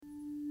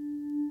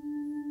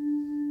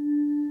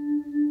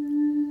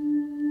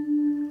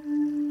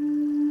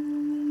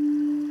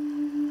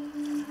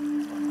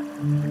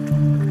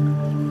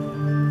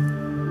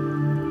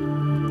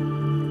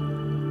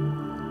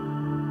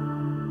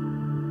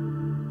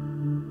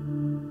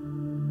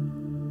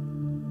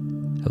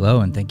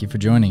Hello, and thank you for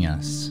joining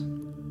us.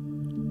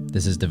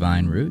 This is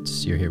Divine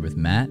Roots. You're here with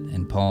Matt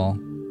and Paul.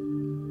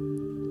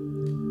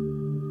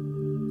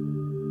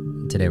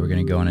 Today we're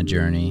going to go on a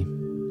journey.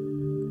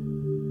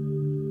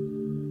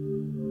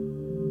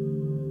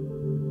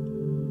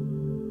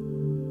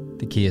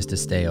 The key is to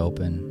stay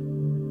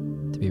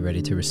open, to be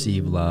ready to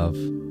receive love.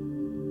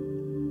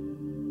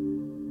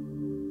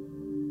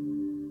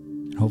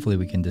 Hopefully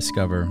we can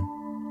discover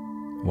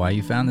why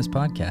you found this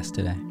podcast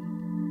today.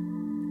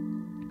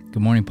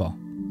 Good morning, Paul.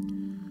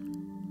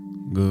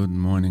 Good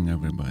morning,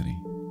 everybody.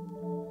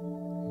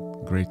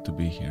 Great to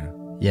be here.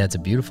 Yeah, it's a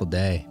beautiful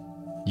day.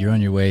 You're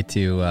on your way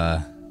to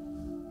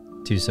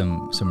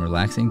some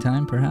relaxing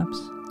time, perhaps?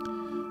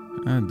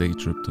 A day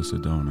trip to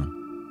Sedona.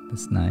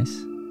 That's nice.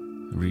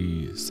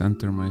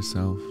 Recenter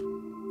myself,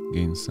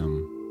 gain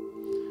some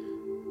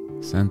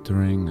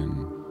centering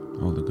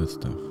and all the good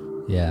stuff.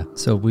 Yeah.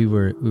 So we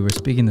were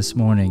speaking this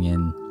morning,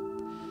 and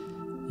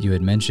you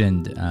had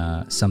mentioned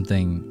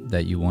something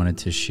that you wanted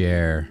to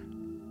share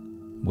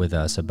with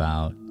us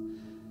about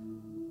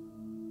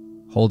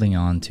holding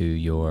on to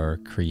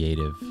your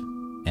creative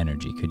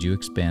energy. Could you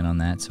expand on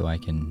that so I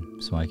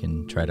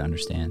can try to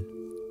understand?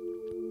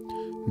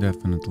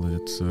 Definitely,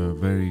 it's a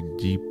very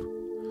deep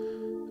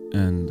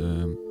and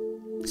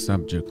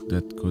subject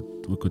that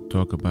we could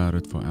talk about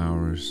it for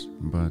hours.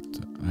 But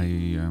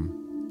I,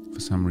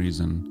 for some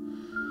reason,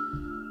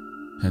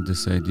 had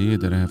this idea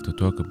that I have to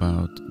talk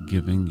about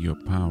giving your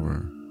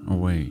power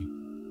away.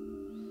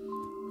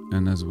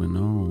 And as we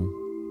know,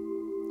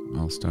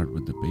 I'll start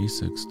with the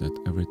basics that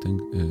everything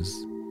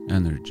is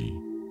energy.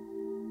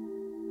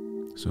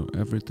 So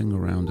everything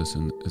around us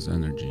is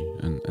energy,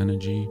 and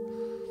energy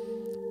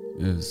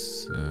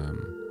is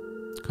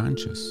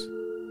conscious.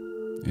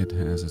 It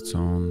has its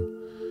own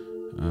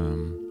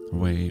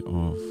way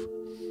of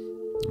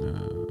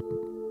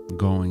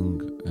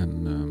going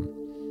and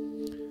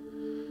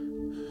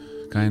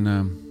kind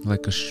of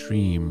like a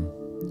stream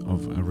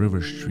of a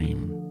river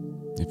stream.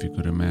 If you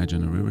could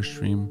imagine a river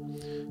stream,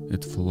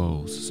 it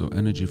flows. So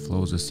energy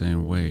flows the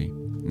same way.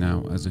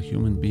 Now, as a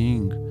human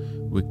being,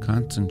 we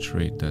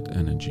concentrate that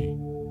energy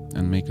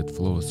and make it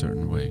flow a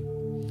certain way.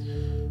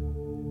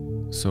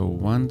 So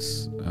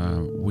once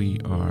we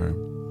are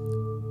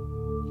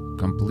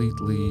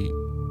completely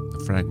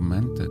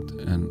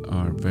fragmented and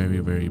are very,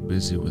 very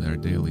busy with our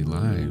daily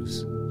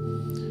lives,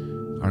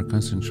 our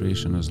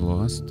concentration is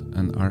lost,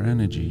 and our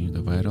energy,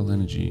 the vital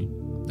energy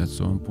that's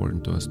so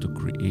important to us to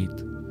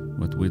create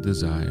what we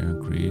desire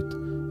and create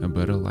a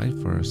better life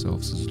for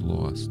ourselves, is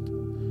lost,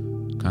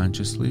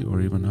 consciously or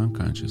even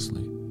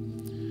unconsciously.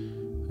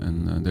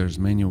 And there's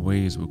many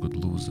ways we could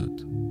lose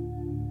it.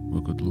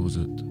 We could lose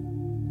it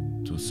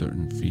to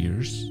certain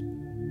fears,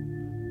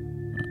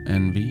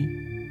 envy,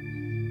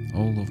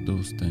 all of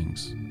those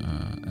things.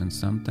 And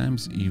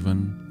sometimes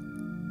even,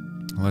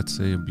 let's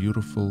say, a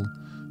beautiful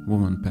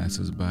woman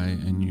passes by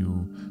and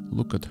you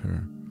look at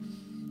her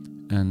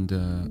and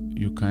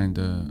you kind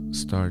of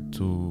start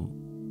to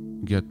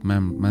get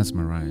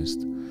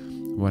mesmerized.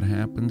 What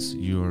happens?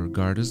 Your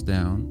guard is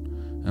down,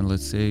 and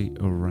let's say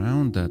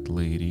around that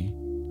lady,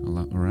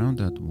 around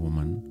that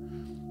woman,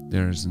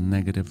 there's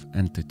negative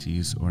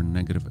entities or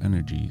negative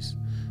energies.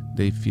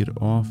 They feed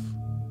off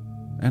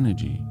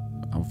energy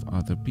of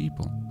other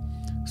people.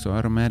 So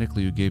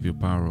automatically you gave your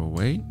power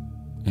away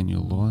and you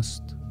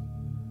lost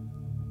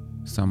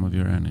some of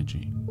your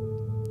energy.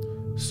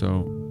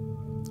 So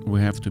we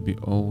have to be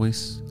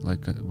always,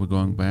 we're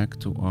going back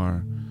to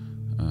our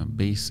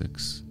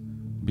basics,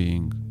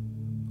 being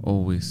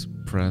always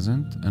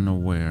present and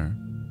aware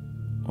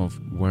of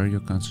where your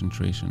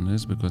concentration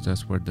is, because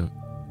that's where the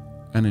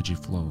energy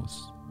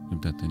flows, if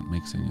that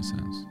makes any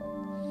sense.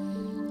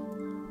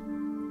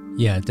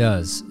 Yeah, it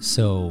does.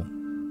 So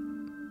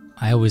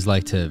I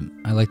like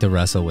to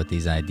wrestle with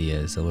these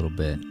ideas a little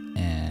bit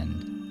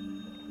and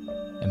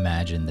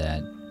imagine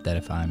that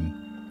if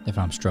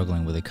I'm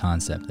struggling with a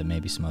concept, that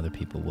maybe some other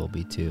people will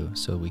be too,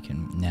 so we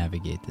can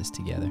navigate this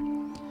together.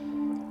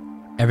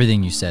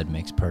 Everything you said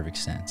makes perfect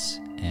sense,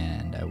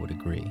 and I would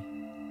agree.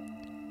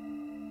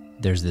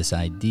 There's this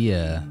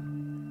idea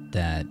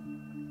that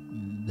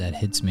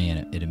hits me,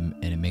 and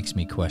it makes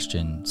me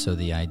question. So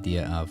the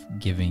idea of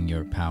giving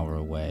your power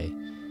away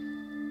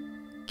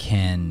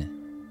can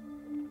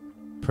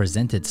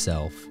present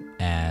itself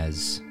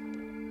as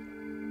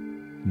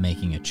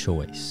making a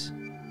choice.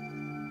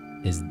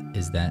 Is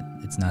that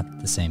it's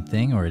not the same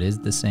thing, or it is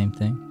the same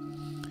thing?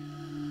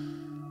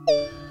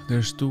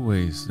 There's two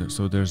ways.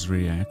 So there's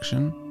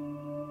reaction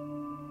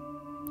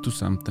to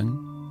something,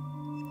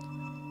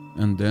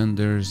 and then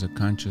there's a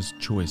conscious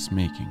choice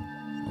making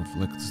of,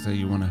 let's say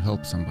you want to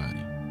help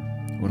somebody,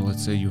 or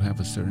let's say you have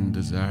a certain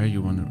desire,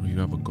 you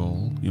have a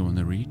goal you want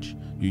to reach.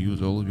 You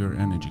use all of your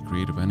energy,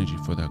 creative energy,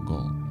 for that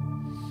goal.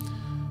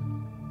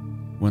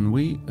 When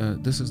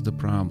this is the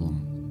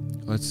problem.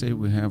 Let's say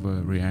we have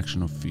a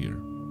reaction of fear.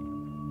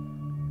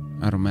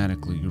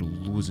 Automatically you're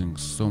leaking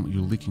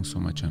so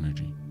much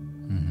energy.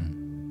 Mm-hmm.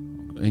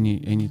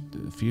 Any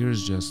fear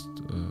is just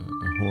a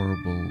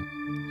horrible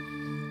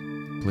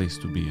place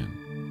to be in.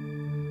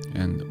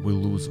 and we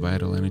lose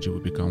vital energy. We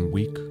become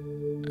weak,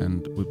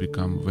 and we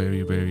become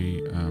very,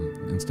 very,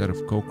 instead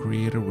of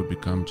co-creator, we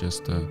become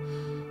just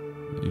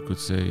you could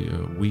say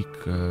a weak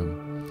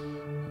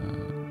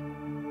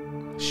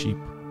sheep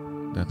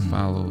that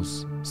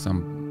follows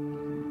some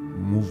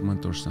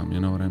movement or some, you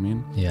know what I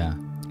mean? Yeah.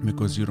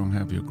 Because you don't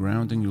have your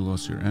grounding, you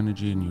lost your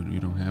energy, and you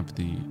don't have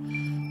the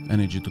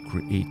energy to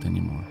create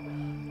anymore.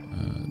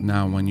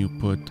 Now when you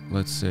put,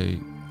 let's say,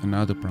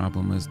 another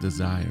problem is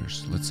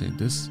desires. Let's say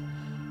this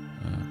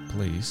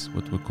place,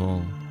 what we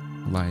call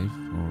life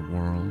or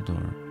world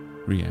or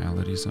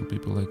reality, some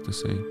people like to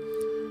say,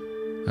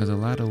 has a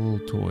lot of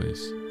little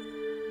toys.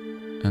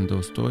 And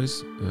those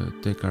toys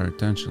take our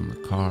attention, the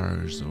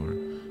cars or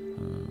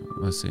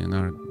let's say in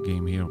our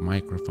game here,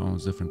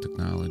 microphones, different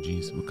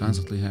technologies. We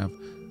constantly have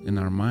in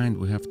our mind,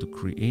 we have to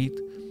create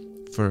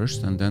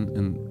first, and then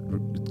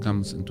it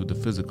comes into the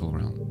physical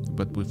realm.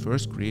 But we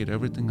first create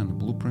everything, and the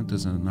blueprint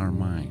is in our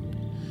mind.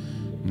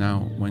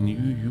 Now, when you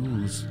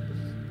use,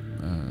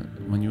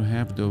 when you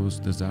have those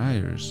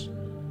desires,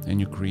 and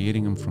you're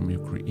creating them from your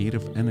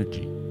creative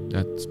energy,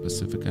 that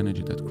specific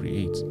energy that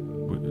creates,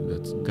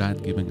 that's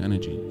God-given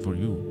energy for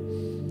you,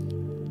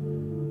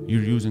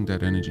 you're using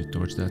that energy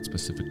towards that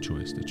specific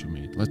choice that you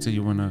made. Let's say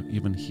you want to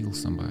even heal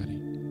somebody.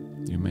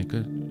 You make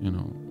a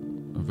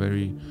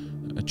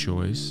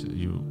choice,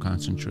 you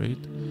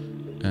concentrate,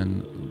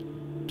 and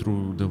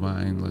through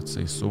divine, let's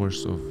say,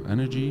 source of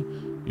energy,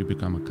 you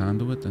become a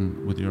conduit,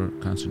 and with your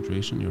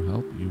concentration, your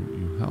help,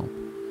 you help.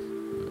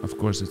 Of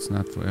course, it's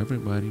not for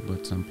everybody,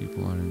 but some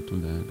people are into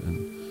that,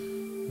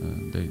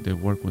 and they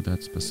work with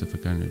that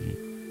specific energy.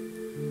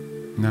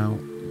 Now,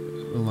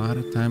 a lot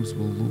of times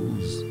we'll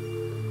lose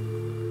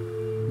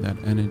that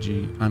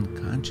energy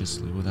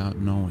unconsciously without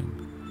knowing.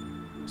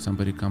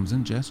 Somebody comes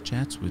in, just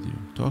chats with you,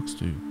 talks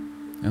to you,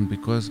 and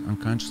because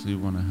unconsciously you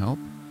want to help,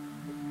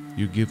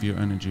 you give your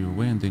energy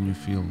away, and then you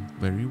feel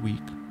very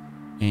weak,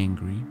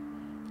 angry,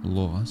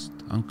 lost,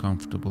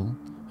 uncomfortable,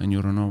 and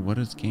you don't know what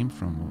it came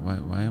from.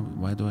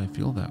 Why do I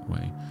feel that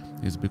way?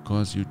 It's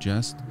because you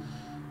just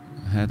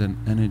had an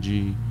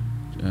energy,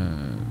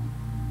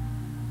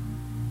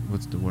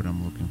 what's the word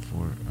I'm looking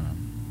for?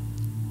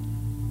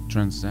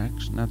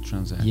 Not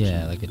transaction.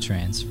 Yeah, like a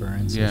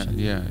transference. Yeah.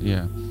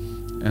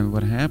 And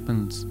what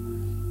happens,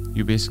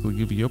 you basically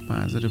give your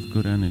positive,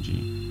 good energy,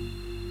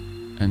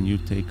 and you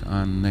take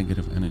on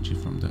negative energy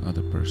from the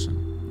other person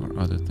or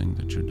other thing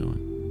that you're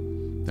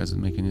doing. Does it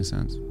make any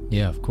sense?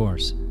 Yeah, of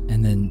course.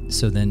 And then,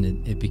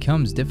 it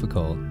becomes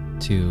difficult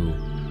to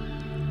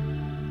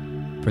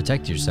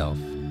protect yourself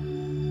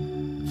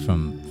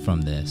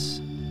from this,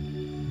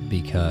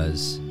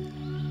 because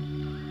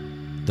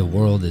the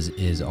world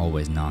is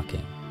always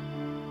knocking,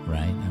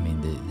 right? I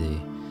mean,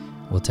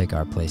 we'll take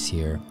our place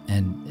here,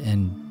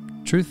 and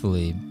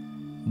truthfully,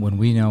 when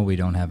we know we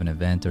don't have an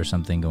event or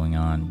something going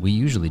on, we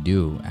usually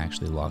do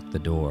actually lock the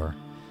door.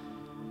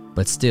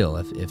 But still,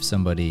 if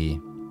somebody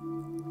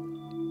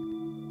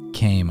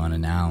came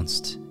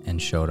unannounced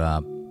and showed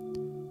up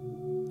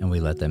and we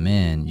let them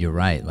in, you're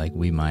right, like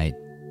we might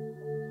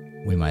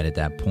at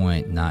that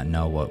point not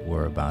know what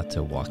we're about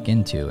to walk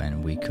into,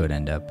 and we could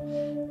end up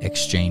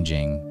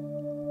exchanging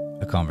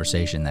a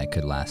conversation that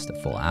could last a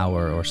full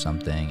hour or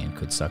something, and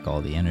could suck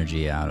all the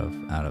energy out of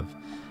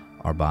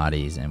our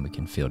bodies, and we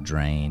can feel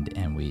drained,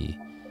 and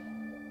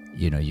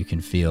you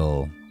can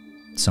feel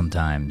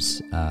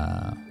sometimes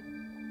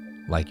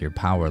like you're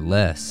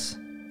powerless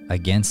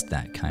against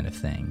that kind of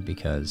thing,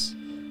 because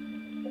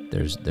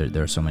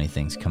there are so many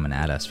things coming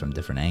at us from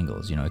different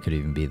angles. It could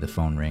even be the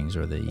phone rings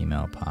or the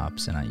email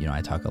pops, and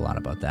I talk a lot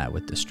about that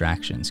with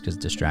distractions, because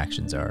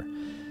distractions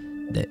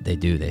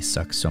they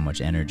suck so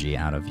much energy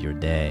out of your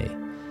day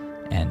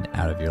and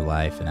out of your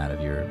life and out of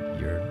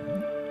your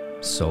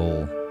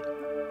soul,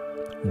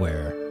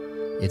 where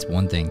it's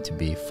one thing to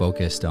be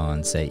focused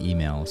on, say,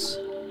 emails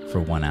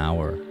for 1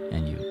 hour,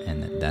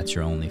 and that's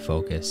your only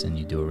focus, and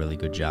you do a really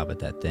good job at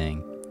that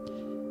thing.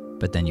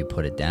 But then you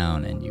put it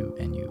down and you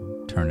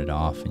turn it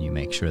off, and you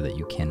make sure that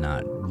you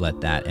cannot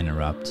let that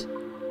interrupt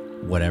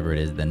whatever it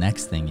is the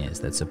next thing is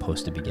that's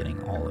supposed to be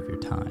getting all of your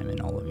time and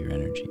all of your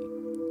energy,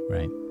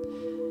 right?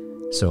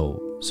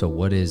 So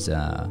what is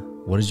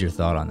your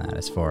thought on that,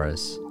 as far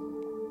as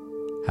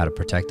how to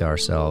protect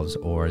ourselves,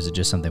 or is it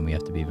just something we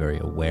have to be very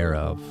aware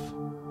of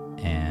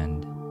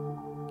and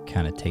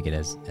kind of take it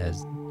as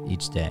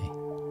each day?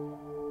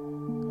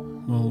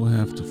 Well, we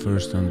have to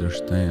first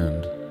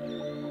understand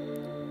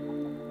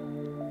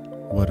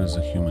what is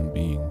a human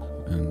being,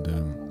 and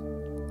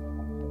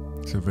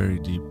it's a very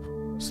deep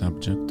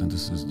subject, and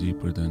this is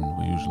deeper than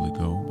we usually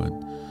go, but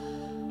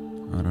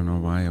I don't know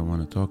why I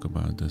want to talk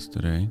about this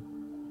today.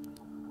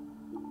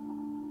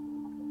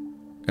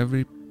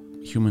 Every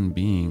human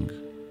being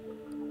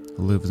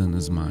lives in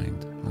his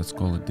mind. Let's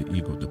call it the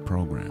ego, the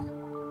program.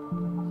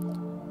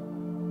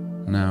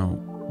 Now,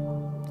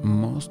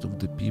 most of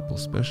the people,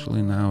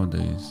 especially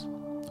nowadays,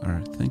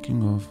 are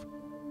thinking of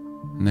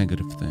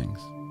negative things.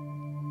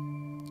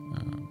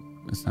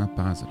 It's not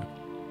positive.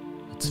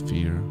 It's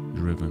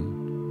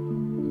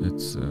fear-driven.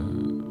 It's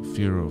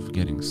fear of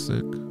getting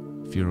sick,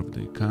 fear of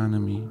the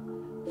economy,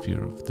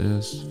 fear of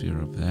this, fear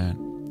of that,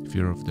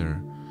 fear of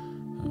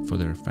for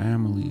their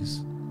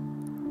families.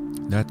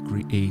 That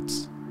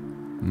creates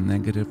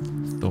negative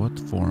thought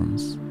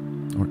forms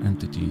or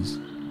entities,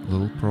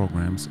 little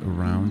programs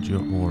around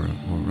your aura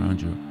or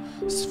around your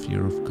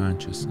sphere of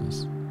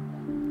consciousness.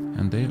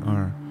 And they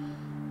are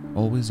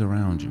always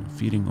around you,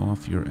 feeding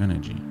off your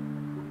energy.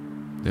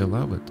 They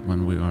love it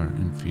when we are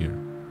in fear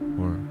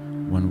or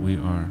when we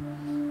are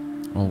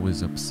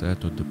always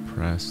upset or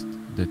depressed.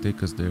 They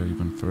take us there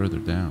even further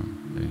down,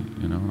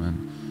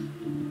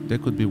 and they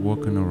could be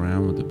walking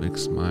around with a big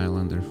smile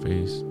on their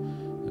face.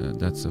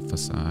 That's a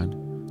facade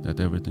that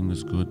everything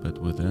is good, but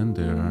within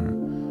they are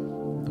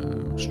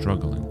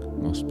struggling,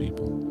 most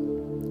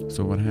people.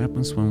 So what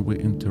happens when we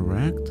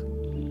interact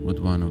with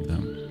one of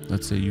them?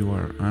 Let's say you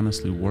are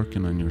honestly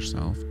working on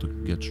yourself to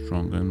get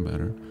stronger and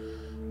better.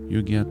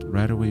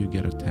 Right away you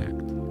get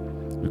attacked,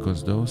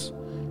 because those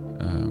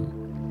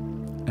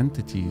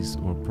entities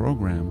or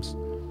programs,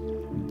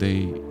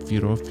 they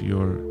feed off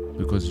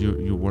because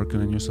you're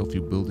working on yourself,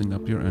 you're building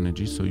up your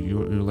energy, so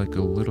you're like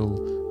a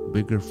little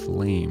bigger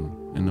flame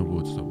in the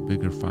woods, a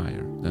bigger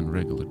fire than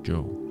regular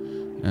Joe.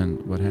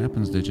 And what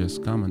happens, they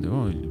just come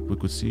and we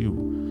could see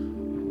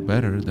you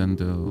better than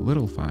the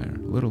little fire,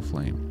 little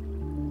flame.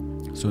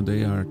 So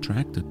they are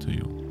attracted to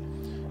you,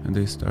 and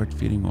they start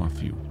feeding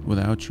off you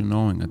without you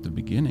knowing at the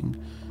beginning,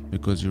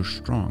 because you're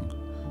strong.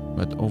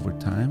 But over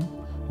time,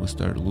 we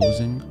start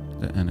losing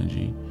the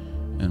energy,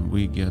 and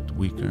we get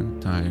weaker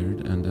and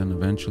tired, and then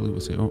eventually we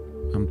say,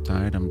 I'm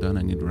tired, I'm done,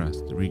 I need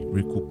rest,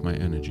 recoup my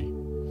energy.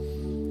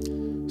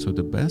 So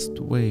the best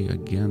way,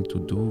 again,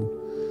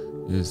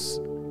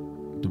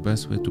 the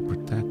best way to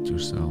protect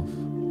yourself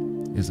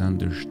is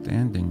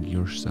understanding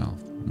yourself,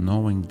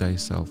 knowing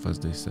thyself, as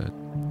they said.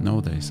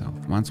 Know thyself.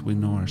 Once we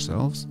know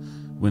ourselves,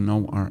 we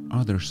know our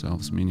other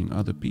selves, meaning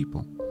other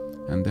people.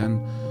 And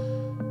then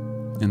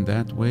in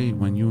that way,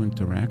 when you're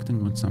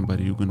interacting with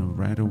somebody, you're going to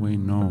right away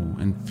know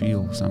and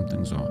feel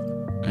something's off.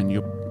 And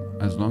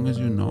as long as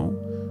you know,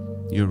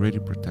 you're already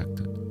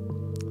protected.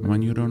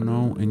 When you don't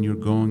know and you're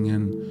going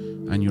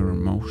in on your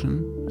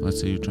emotion, let's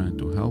say you're trying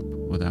to help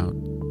without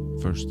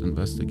first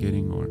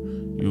investigating, or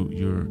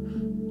you're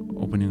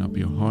opening up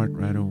your heart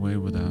right away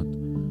without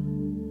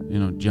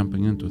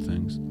jumping into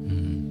things.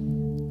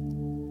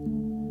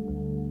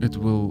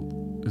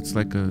 It's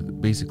like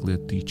basically a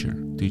teacher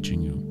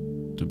teaching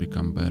you to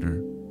become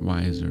better,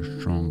 wiser,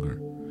 stronger.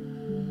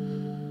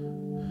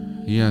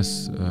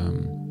 Yes,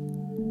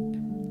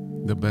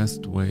 the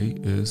best way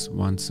is,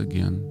 once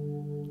again,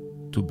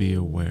 to be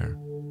aware.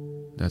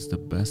 That's the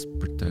best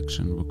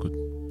protection we could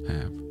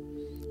have,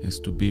 is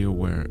to be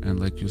aware. And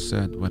like you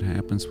said, what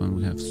happens when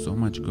we have so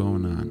much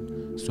going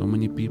on, so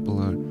many people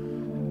are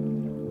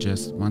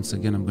just, once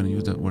again, I'm going to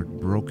use that word,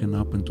 broken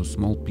up into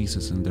small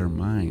pieces in their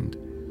mind.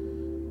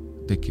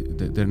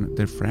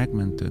 They're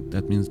fragmented.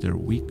 That means they're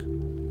weak,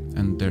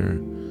 and they're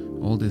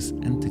all these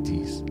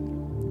entities,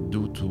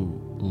 due to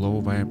low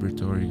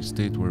vibratory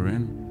state we're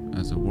in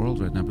as a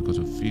world right now because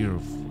of fear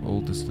of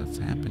all this that's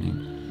happening.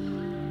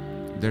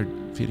 They're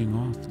feeding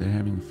off. They're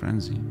having a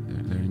frenzy.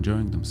 They're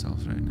enjoying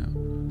themselves right now.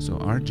 So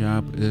our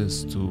job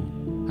is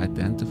to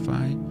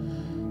identify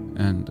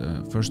and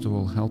first of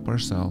all help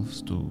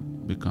ourselves to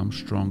become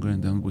stronger,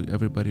 and then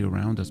everybody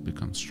around us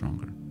becomes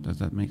stronger. Does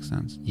that make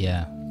sense?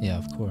 Yeah,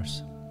 of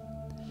course.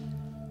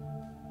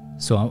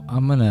 So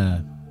I'm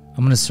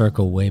gonna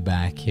circle way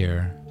back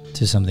here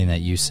to something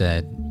that you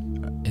said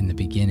in the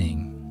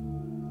beginning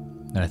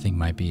that I think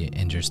might be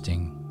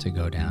interesting to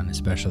go down,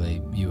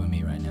 especially you and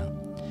me right now.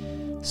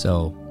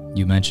 So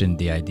you mentioned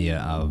the idea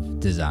of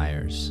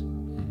desires,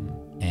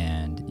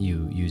 and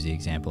you use the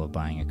example of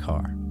buying a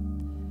car.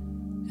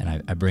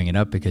 And I bring it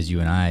up because you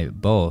and I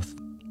both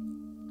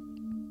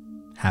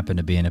happen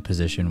to be in a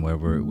position where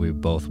we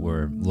both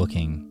were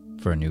looking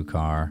for a new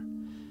car.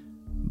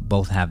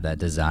 Both have that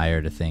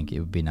desire to think it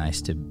would be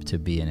nice to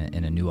be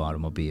in a new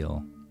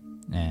automobile,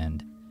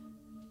 and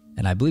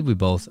I believe we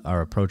both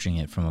are approaching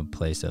it from a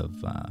place of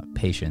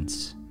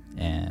patience,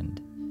 and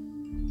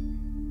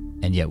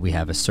yet we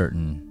have a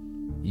certain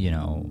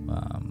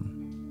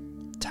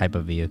type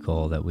of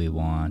vehicle that we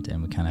want,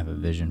 and we kind of have a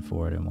vision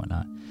for it and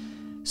whatnot.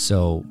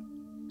 So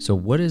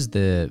what is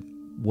the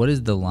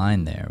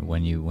line there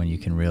when you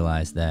can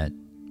realize that,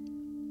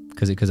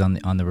 because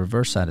on the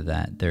reverse side of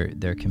that,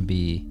 there can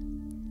be,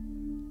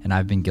 and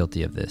I've been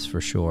guilty of this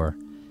for sure,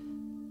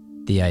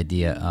 the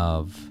idea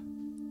of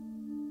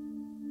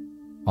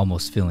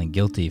almost feeling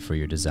guilty for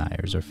your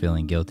desires, or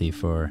feeling guilty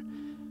for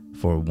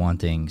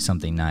wanting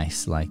something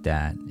nice like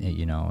that,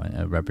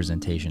 a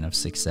representation of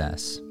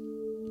success.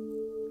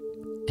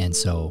 And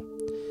so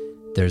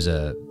there's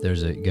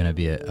going to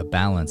be a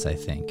balance, I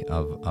think,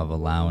 of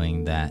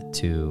allowing that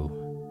to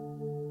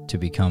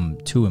become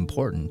too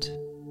important,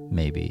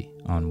 maybe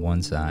on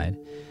one side,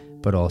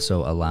 but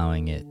also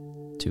allowing it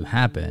to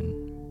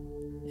happen.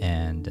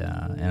 And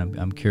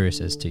I'm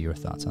curious as to your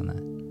thoughts on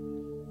that.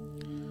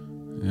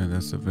 Yeah,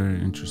 that's a very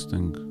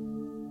interesting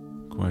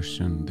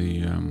question.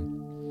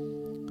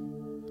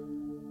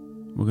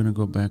 we're going to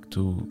go back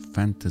to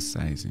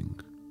fantasizing,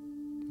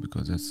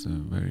 because that's a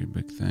very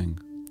big thing.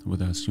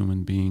 With us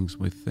human beings,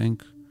 we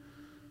think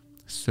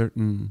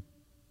certain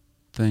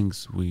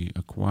things we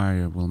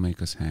acquire will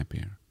make us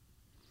happier.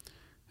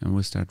 And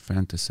we start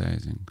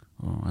fantasizing,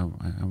 oh,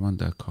 I want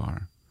that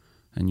car.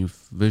 And you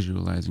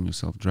visualizing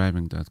yourself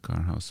driving that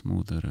car, how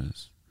smooth it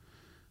is,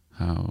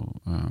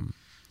 how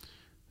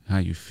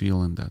you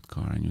feel in that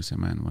car. And you say,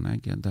 man, when I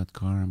get that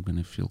car, I'm going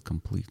to feel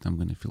complete. I'm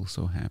going to feel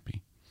so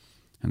happy.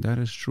 And that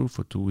is true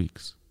for 2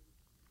 weeks.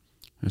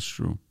 It's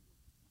true.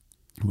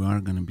 We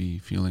are going to be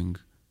feeling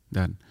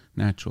that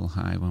natural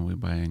high when we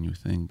buy a new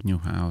thing, new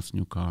house,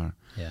 new car,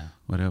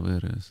 whatever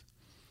it is.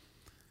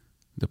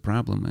 The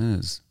problem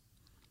is,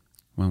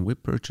 when we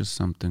purchase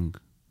something,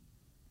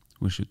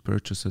 we should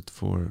purchase it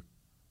for,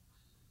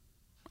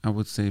 I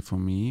would say for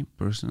me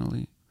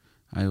personally,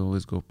 I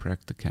always go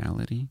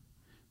practicality.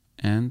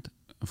 And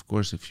of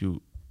course, if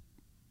you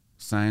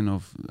sign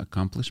of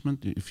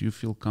accomplishment, if you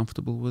feel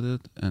comfortable with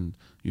it and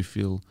you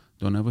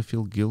don't ever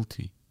feel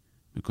guilty,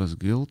 because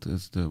guilt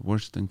is the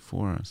worst thing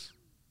for us.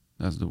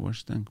 That's the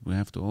worst thing. We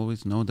have to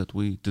always know that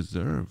we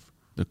deserve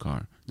the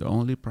car. The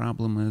only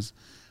problem is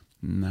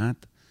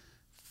not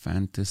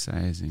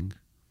fantasizing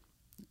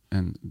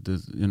and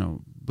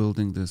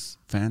building this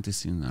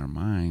fantasy in our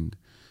mind,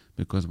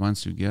 because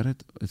once you get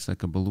it, it's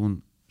like a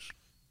balloon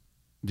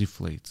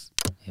deflates.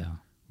 Yeah.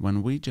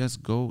 When we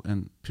just go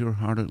and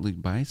pure-heartedly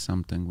buy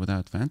something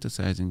without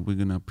fantasizing, we're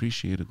going to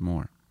appreciate it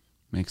more.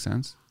 Make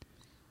sense?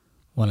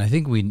 Well, I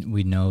think we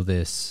know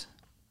this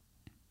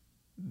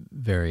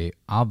very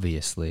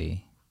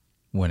obviously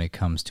when it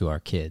comes to our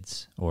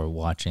kids, or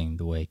watching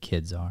the way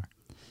kids are,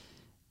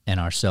 and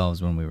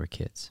ourselves when we were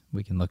kids.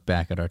 We can look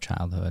back at our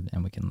childhood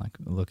and we can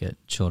look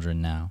at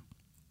children now.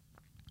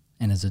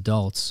 And as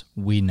adults,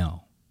 we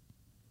know.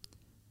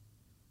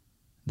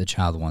 The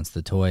child wants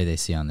the toy they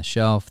see on the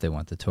shelf. They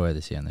want the toy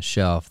they see on the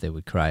shelf. They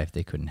would cry if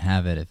they couldn't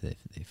have it. If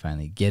they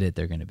finally get it,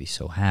 they're going to be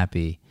so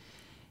happy.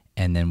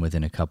 And then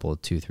within a couple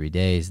of 2-3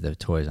 days, the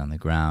toy's on the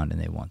ground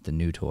and they want the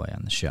new toy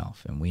on the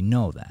shelf. And we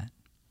know that.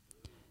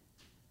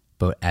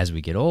 But as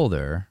we get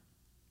older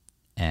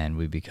and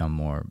we become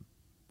more,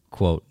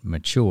 quote,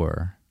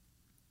 mature,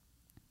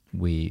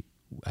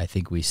 I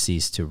think we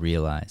cease to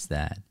realize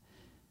that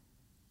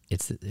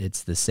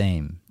it's the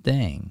same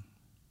thing.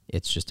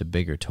 It's just a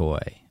bigger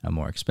toy, a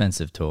more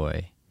expensive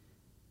toy,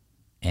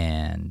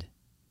 and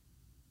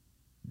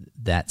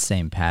that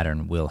same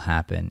pattern will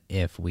happen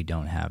if we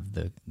don't have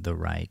the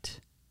right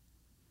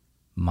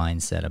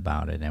mindset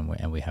about it,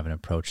 and we haven't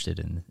approached it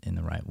in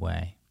the right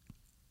way.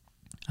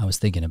 I was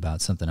thinking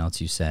about something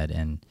else you said,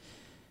 and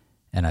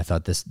I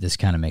thought this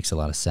kind of makes a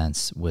lot of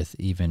sense with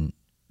even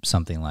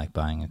something like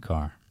buying a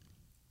car.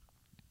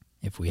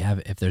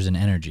 If there's an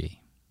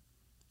energy,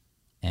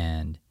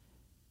 and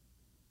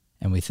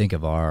we think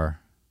of our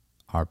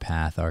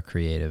path, our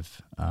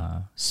creative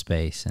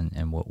space,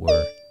 and what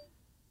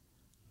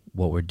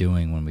we're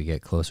doing when we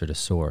get closer to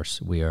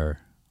source, we're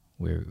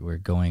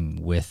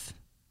going with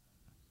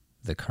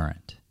the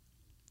current.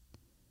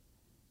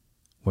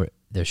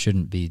 There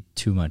shouldn't be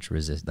too much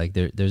resistance. Like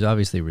there's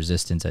obviously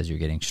resistance as you're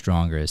getting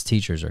stronger, as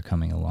teachers are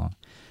coming along,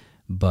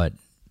 but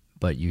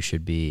you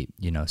should be,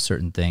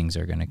 certain things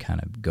are going to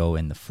kind of go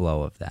in the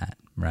flow of that,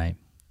 right?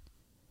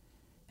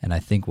 And I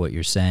think what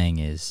you're saying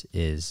is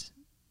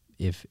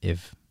if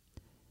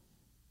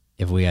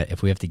we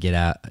have to get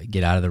out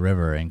of the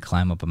river and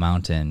climb up a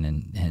mountain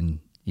and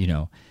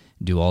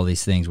do all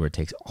these things where it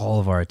takes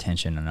all of our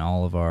attention and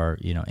all of our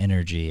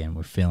energy, and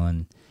we're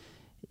feeling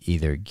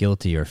either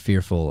guilty or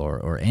fearful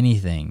or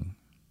anything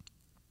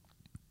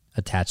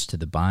attached to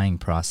the buying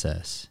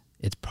process,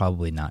 it's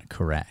probably not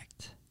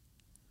correct.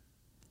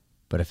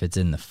 But if it's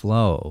in the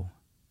flow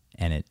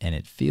and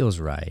it feels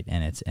right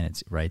and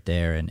it's right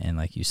there, and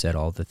like you said,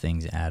 all the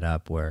things add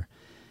up where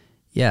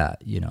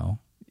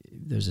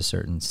there's a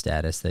certain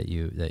status that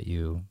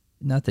you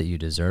not that you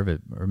deserve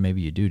it, or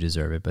maybe you do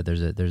deserve it, but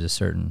there's a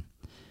certain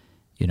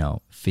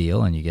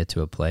feel, and you get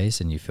to a place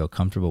and you feel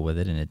comfortable with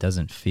it, and it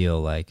doesn't feel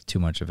like too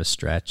much of a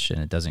stretch,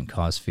 and it doesn't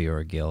cause fear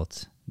or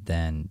guilt,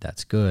 then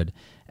that's good,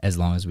 as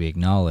long as we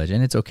acknowledge,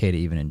 and it's okay to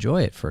even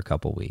enjoy it for a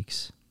couple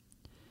weeks,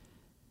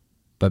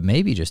 but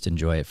maybe just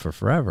enjoy it for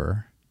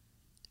forever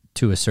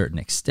to a certain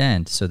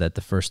extent, so that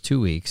the first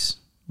 2 weeks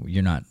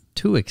you're not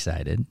too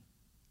excited,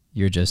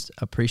 you're just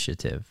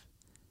appreciative.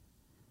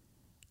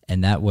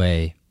 And that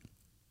way,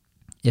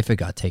 if it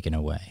got taken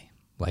away,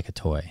 like a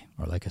toy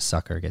or like a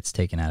sucker gets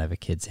taken out of a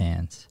kid's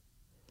hands,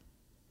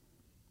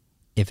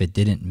 if it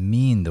didn't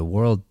mean the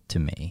world to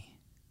me,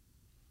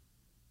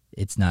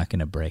 it's not going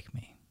to break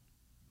me,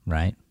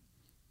 right?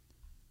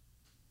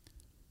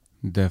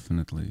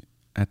 Definitely.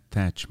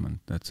 Attachment,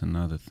 that's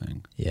another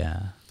thing.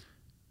 Yeah.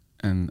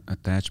 And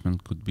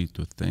attachment could be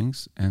to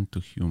things and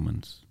to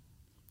humans.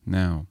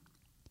 Now,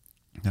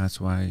 that's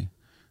why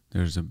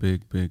there's a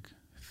big,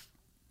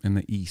 in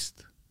the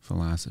Eastern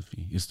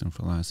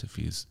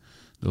philosophies,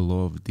 the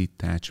law of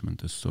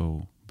detachment is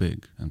so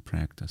big and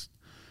practiced.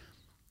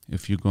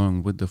 If you're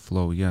going with the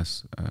flow,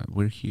 yes,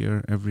 we're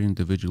here, every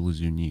individual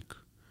is unique.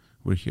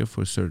 We're here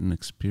for certain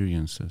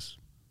experiences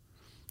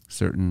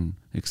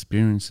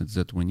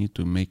that we need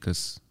to make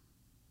us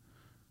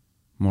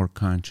more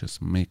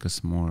conscious, make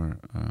us more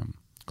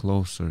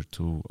closer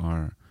to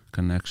our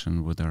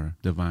connection with our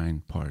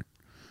divine part.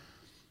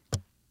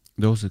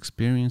 Those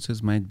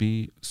experiences might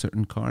be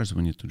certain cars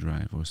we need to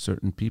drive or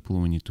certain people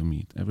we need to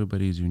meet.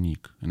 Everybody is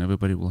unique, and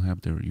everybody will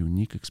have their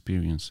unique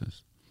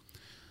experiences.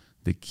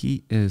 The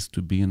key is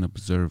to be an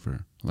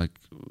observer. Like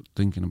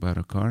thinking about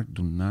a car,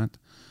 do not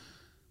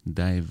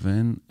dive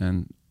in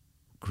and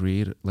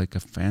create like a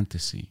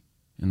fantasy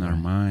in our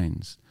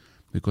minds.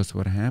 Because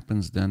what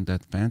happens then,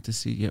 that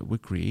fantasy, yeah, we're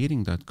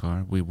creating that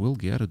car, we will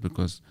get it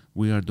because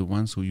we are the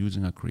ones who are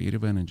using our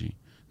creative energy,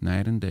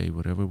 night and day,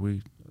 whatever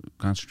we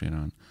concentrate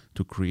on,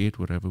 to create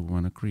whatever we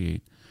want to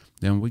create.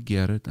 Then we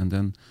get it, and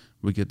then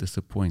we get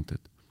disappointed.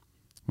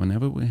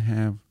 Whenever we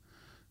have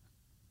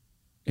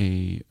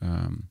a,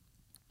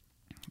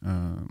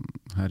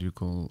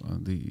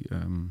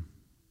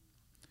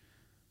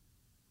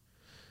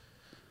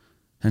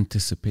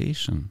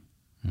 anticipation,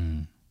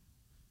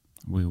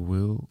 we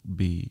will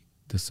be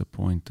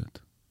disappointed,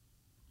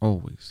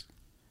 always.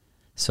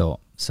 So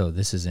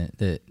this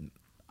isn't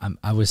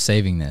I was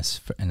saving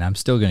this and I'm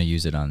still going to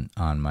use it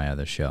on my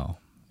other show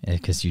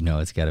because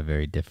it's got a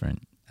very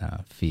different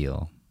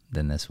feel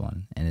than this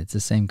one, and it's the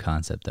same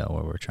concept though,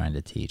 where we're trying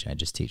to teach. I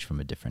just teach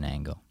from a different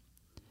angle.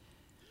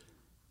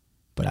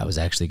 But I was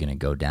actually going to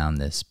go down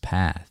this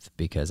path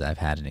because I've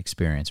had an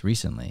experience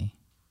recently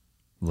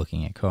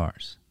looking at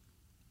cars,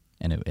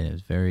 and it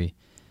was very,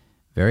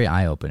 very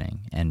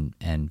eye-opening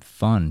and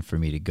fun for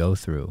me to go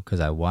through because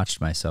I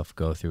watched myself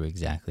go through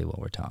exactly what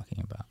we're talking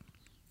about.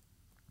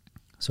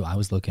 So I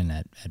was looking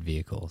at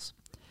vehicles,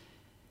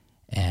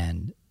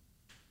 and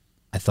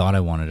I thought I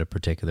wanted a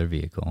particular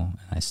vehicle, and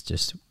I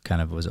just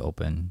kind of was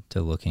open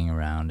to looking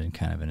around and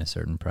kind of in a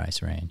certain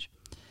price range.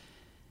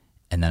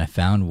 And then I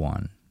found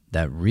one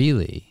that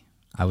really,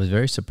 I was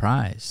very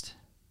surprised,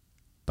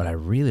 but I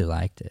really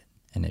liked it.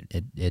 And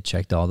it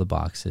checked all the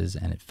boxes,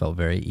 and it felt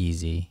very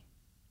easy.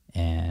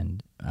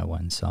 And I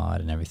went and saw it,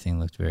 and everything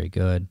looked very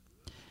good.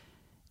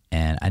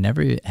 And I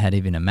never had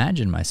even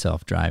imagined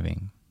myself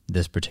driving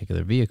this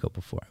particular vehicle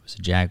before. It was a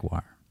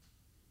Jaguar.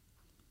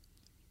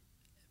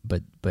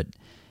 But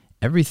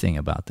everything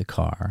about the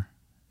car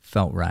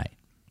felt right.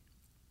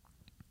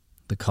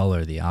 The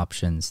color, the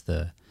options,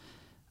 the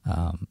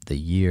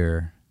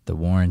year, the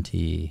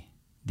warranty,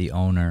 the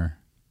owner,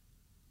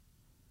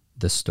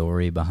 the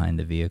story behind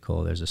the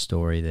vehicle. There's a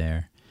story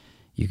there.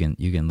 You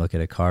can look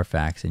at a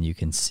Carfax and you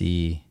can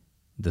see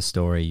the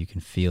story. You can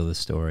feel the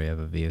story of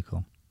a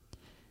vehicle.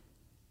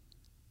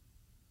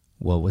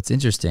 Well, what's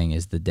interesting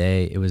is the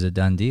day it was a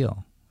done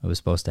deal. It was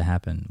supposed to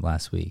happen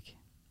last week.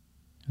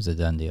 It was a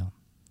done deal.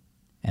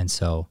 And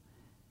so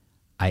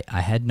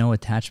I had no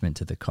attachment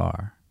to the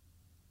car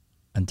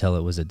until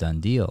it was a done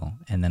deal.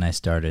 And then I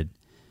started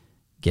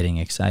getting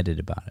excited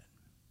about it.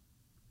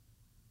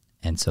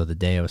 And so the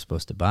day I was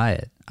supposed to buy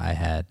it, I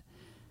had,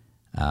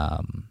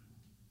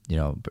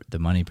 the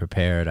money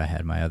prepared. I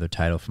had my other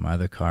title for my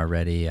other car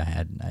ready. I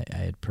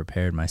had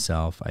prepared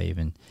myself. I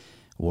even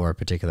wore a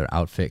particular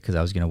outfit because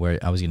I was going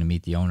to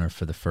meet the owner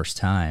for the first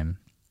time.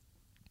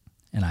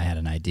 And I had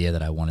an idea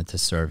that I wanted to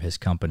serve his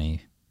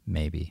company,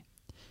 maybe.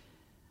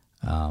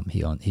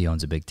 He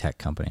owns a big tech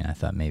company, and I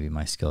thought maybe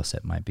my skill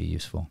set might be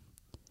useful.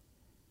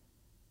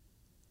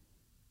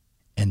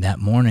 And that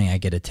morning, I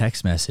get a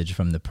text message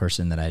from the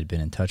person that I had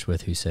been in touch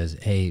with who says,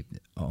 "Hey,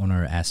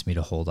 owner asked me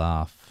to hold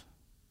off.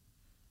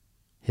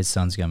 His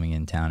son's coming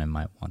in town and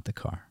might want the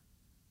car."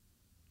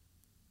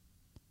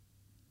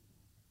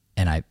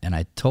 And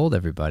I told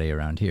everybody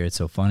around here, it's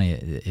so funny,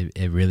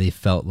 it really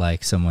felt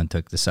like someone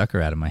took the sucker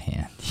out of my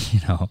hand,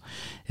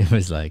 It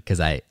was like,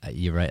 because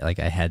you're right, like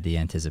I had the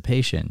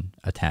anticipation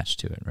attached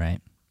to it,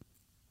 right?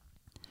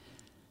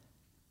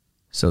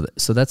 So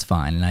that's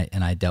fine,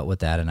 and I dealt with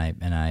that, and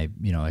I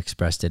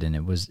expressed it, and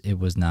it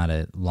was not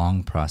a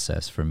long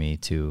process for me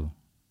to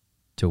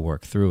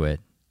work through it,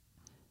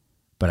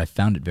 but I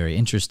found it very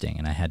interesting,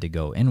 and I had to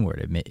go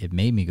inward. It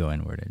made me go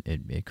inward.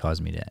 It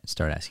caused me to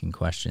start asking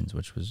questions,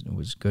 which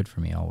was good for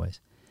me always.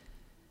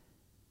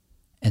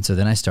 And so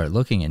then I start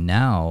looking, and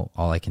now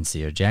all I can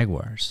see are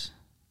Jaguars,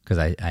 because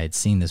I had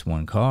seen this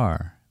one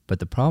car, but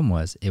the problem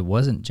was it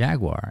wasn't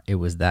Jaguar, it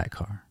was that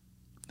car.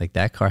 Like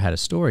that car had a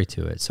story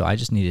to it, so I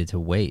just needed to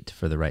wait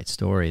for the right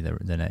story,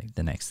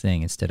 the next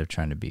thing, instead of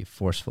trying to be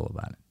forceful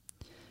about it.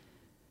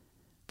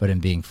 But in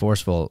being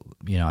forceful,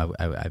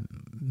 I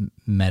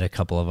met a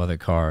couple of other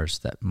cars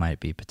that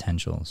might be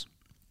potentials,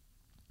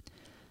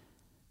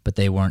 but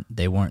they weren't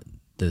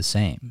the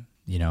same.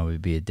 It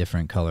would be a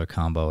different color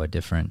combo, a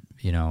different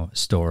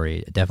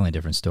story, definitely a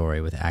different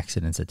story with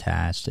accidents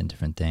attached and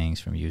different things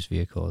from used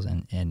vehicles,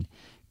 and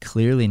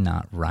clearly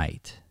not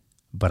right.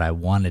 But I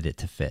wanted it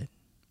to fit.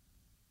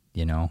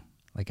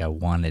 Like I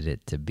wanted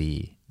it to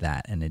be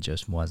that, and it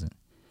just wasn't.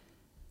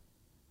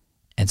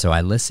 And so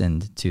I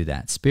listened to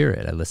that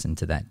spirit. I listened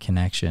to that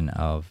connection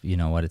of,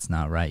 it's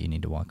not right. You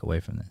need to walk away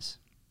from this.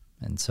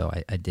 And so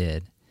I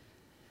did.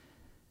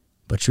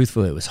 But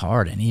truthfully, it was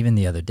hard. And even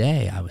the other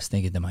day, I was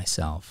thinking to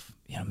myself,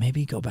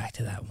 maybe go back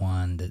to that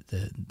one,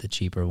 the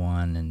cheaper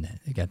one, and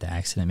it got the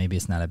accident. Maybe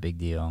it's not a big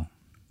deal.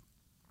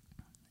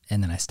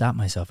 And then I stopped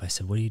myself. I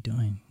said, what are you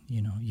doing?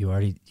 You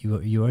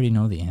already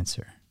know the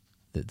answer.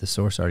 The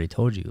source already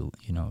told you,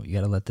 you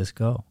got to let this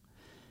go.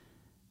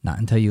 Not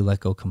until you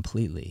let go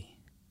completely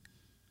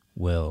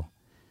will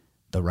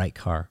the right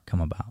car come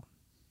about.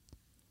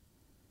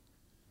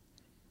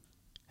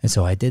 And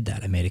so I did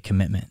that. I made a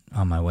commitment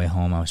on my way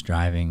home. I was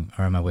driving,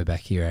 or on my way back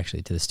here,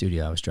 actually, to the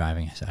studio. I was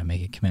driving. I said, I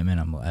make a commitment.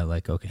 I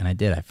let go. And I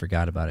did. I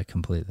forgot about it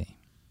completely.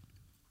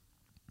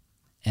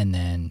 And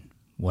then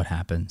what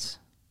happens?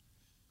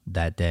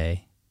 That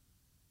day,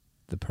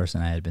 the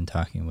person I had been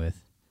talking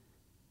with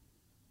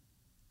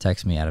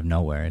texts me out of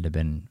nowhere. It had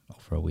been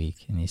over a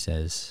week. And he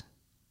says,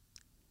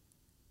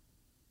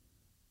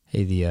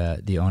 hey,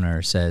 the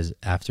owner says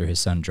after his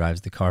son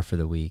drives the car for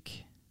the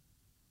week,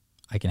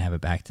 I can have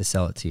it back to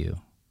sell it to you,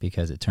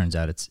 because it turns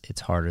out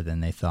it's harder than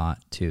they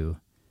thought to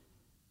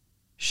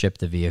ship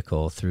the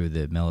vehicle through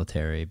the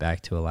military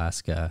back to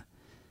Alaska.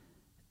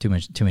 Too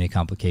many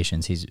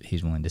complications.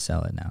 He's willing to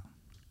sell it now.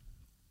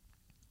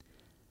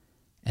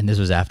 And this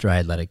was after I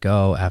had let it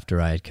go,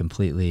 after I had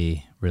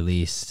completely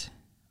released,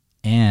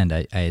 and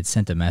I had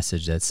sent a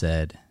message that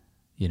said,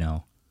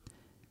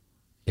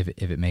 if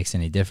it makes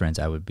any difference,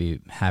 I would be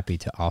happy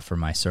to offer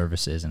my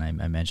services. And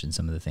I mentioned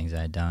some of the things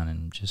I had done,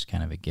 and just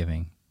kind of a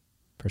giving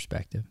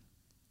perspective.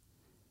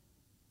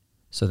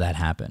 So that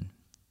happened.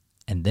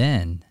 And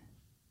then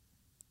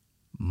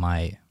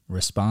my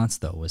response,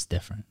 though, was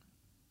different.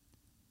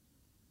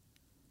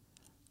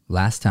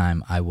 Last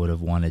time I would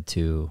have wanted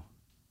to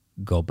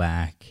go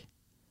back,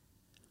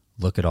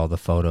 look at all the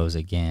photos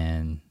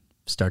again,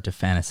 start to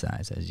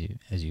fantasize,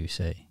 as you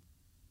say.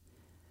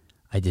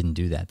 I didn't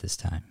do that this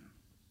time.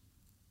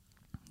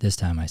 This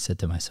time I said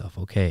to myself,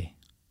 okay,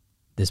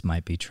 this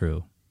might be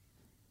true.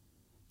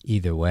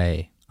 Either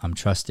way, I'm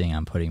trusting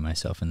I'm putting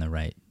myself in the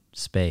right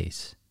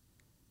space.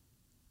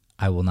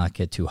 I will not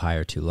get too high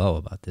or too low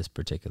about this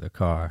particular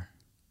car.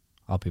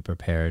 I'll be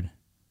prepared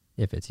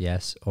if it's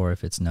yes or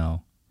if it's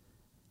no.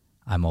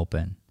 I'm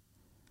open.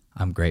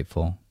 I'm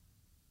grateful.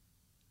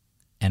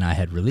 And I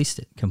had released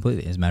it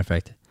completely. As a matter of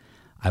fact,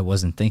 I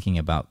wasn't thinking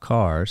about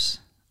cars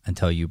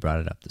until you brought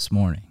it up this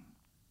morning.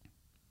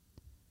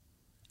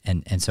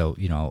 And so,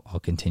 I'll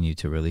continue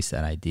to release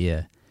that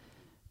idea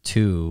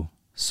to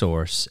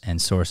Source,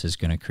 and Source is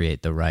going to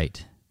create the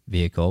right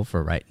vehicle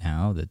for right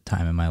now, the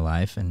time in my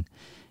life, and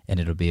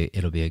it'll be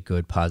a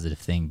good, positive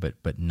thing,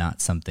 but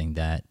not something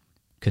that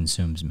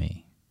consumes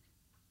me,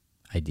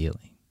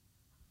 ideally.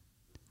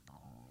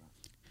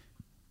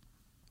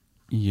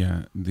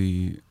 Yeah,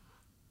 the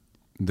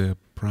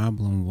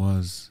problem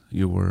was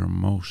you were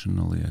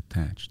emotionally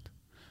attached.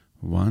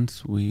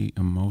 Once we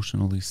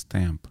emotionally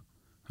stamp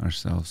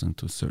ourselves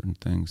into certain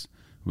things,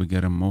 we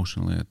get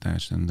emotionally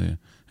attached, and the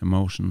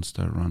emotions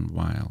start run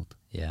wild.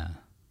 Yeah.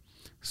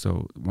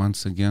 So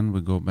once again,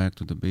 we go back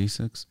to the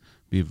basics.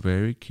 Be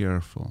very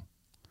careful,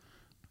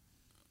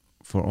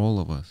 for all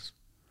of us,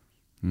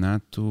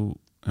 not to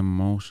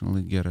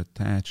emotionally get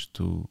attached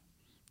to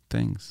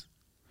things.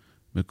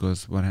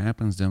 Because what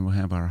happens then, we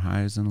have our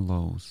highs and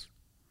lows.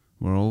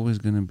 We're always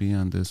going to be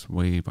on this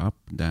wave, up,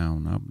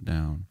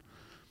 down.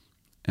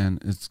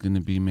 And it's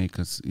going to make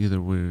us,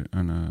 either we're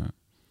on a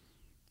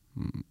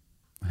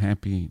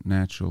happy,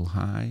 natural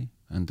high,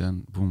 and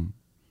then, boom,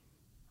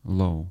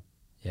 low.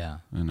 Yeah.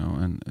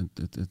 And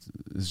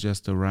it's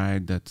just a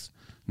ride that's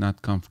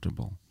not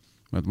comfortable.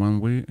 But when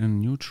we're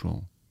in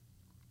neutral,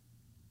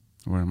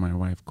 where my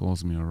wife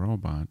calls me a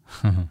robot,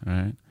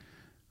 right?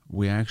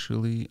 We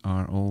actually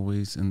are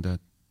always in that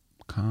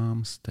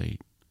calm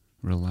state,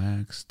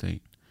 relaxed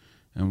state.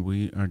 And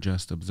we are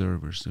just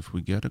observers. If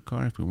we get a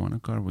car, if we want a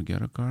car, we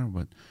get a car,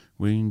 but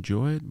we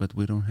enjoy it, but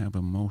we don't have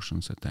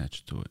emotions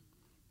attached to it.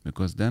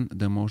 Because then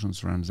the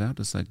emotions runs out.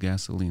 It's like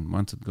gasoline.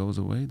 Once it goes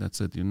away, that's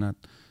it. You're not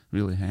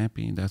really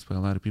happy. That's why a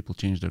lot of people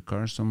change their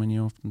cars so many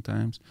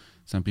oftentimes.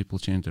 Some people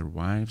change their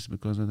wives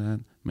because of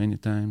that many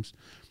times.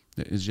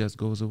 It just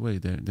goes away.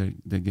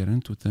 They get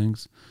into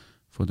things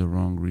for the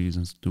wrong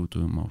reasons due to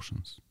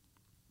emotions.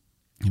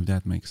 If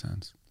that makes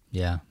sense.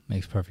 Yeah,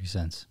 makes perfect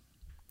sense.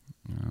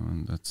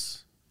 And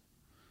that's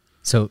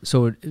so.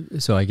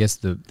 I guess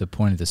the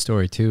point of the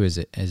story too is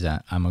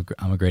that I'm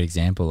a great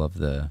example of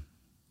the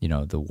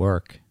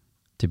work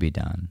to be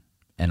done,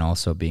 and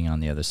also being on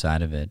the other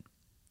side of it.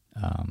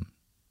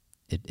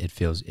 It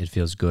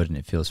feels good, and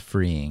it feels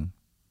freeing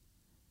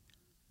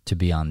to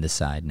be on this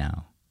side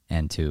now,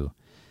 and to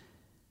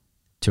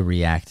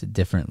react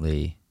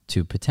differently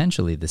to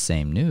potentially the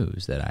same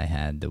news that I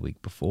had the week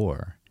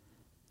before.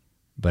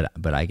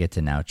 But I get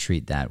to now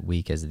treat that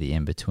week as the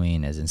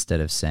in-between, as instead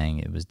of saying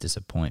it was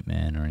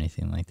disappointment or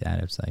anything like that,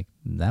 it's like,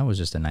 that was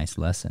just a nice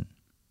lesson.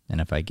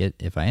 And if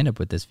I end up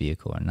with this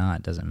vehicle or not,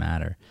 it doesn't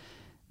matter.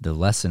 The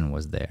lesson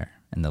was there,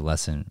 and the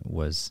lesson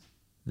was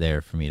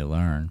there for me to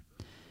learn.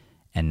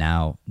 And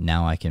now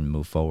I can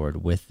move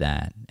forward with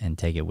that and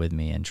take it with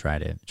me and try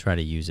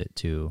to use it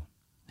to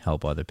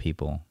help other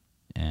people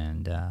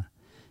and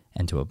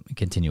and to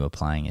continue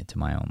applying it to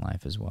my own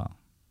life as well.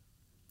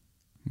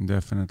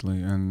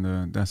 Definitely,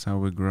 and that's how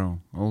we grow.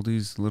 All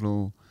these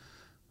little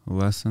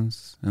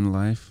lessons in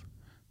life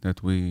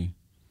that we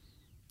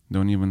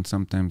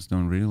sometimes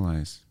don't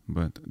realize,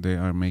 but they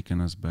are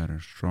making us better,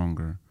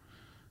 stronger.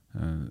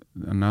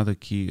 Another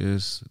key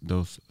is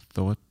those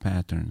thought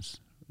patterns.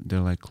 They're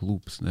like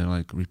loops. They're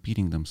like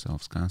repeating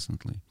themselves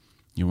constantly.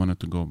 You wanted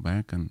to go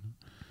back and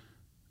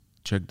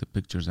check the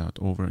pictures out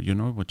over. You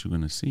know what you're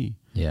going to see.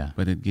 Yeah.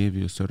 But it gave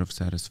you a sort of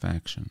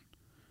satisfaction.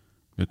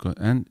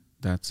 And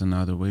that's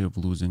another way of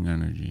losing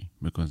energy,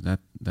 because that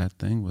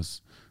thing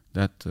was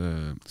that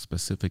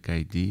specific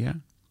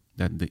idea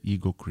that the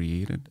ego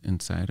created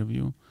inside of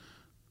you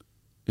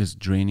is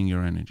draining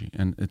your energy,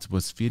 and it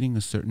was feeding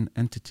a certain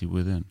entity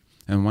within.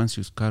 And once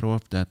you cut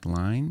off that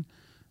line,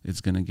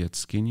 it's going to get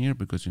skinnier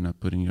because you're not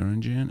putting your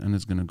energy in, and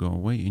it's going to go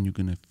away, and you're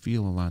going to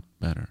feel a lot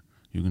better.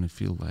 You're going to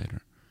feel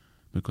lighter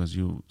because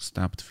you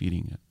stopped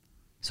feeding it.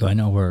 So I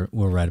know we're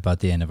right about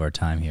the end of our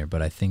time here,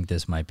 but I think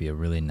this might be a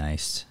really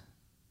nice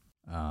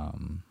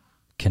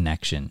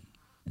connection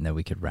and that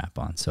we could wrap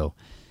on. So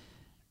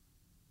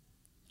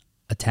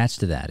attached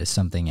to that is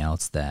something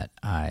else that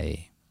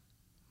I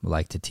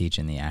like to teach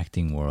in the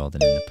acting world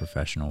and in the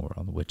professional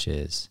world, which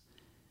is,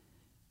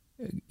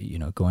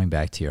 going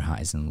back to your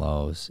highs and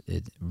lows,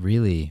 it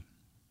really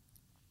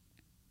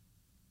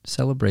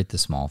celebrate the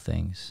small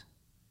things,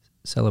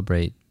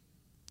 celebrate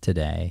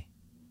today,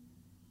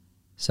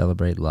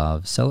 celebrate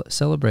love,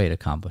 celebrate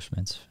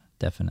accomplishments,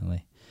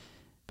 definitely,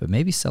 but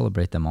maybe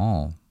celebrate them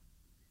all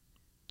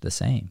the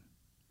same,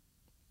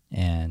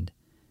 and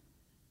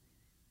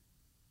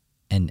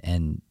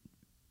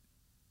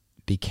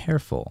be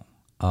careful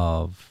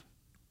of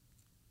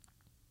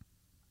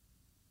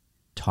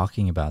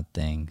talking about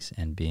things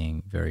and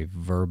being very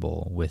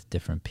verbal with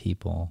different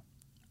people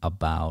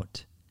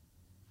about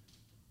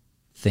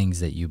things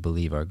that you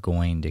believe are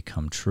going to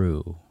come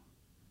true,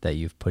 that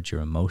you've put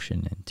your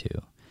emotion into,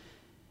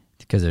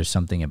 because there's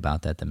something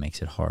about that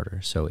makes it harder.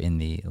 So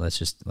let's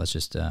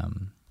just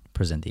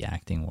present the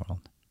acting world.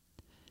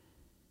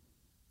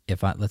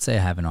 Let's say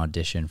I have an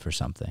audition for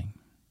something,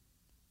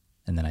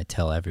 and then I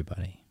tell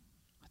everybody.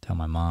 I tell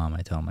my mom,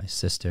 I tell my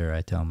sister,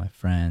 I tell my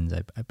friends,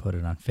 I put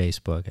it on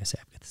Facebook. I say,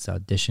 I've got this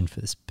audition for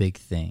this big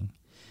thing.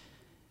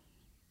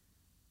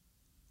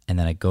 And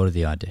then I go to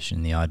the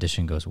audition. The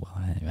audition goes well.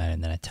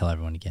 And then I tell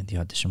everyone again, the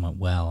audition went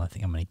well. I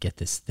think I'm going to get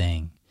this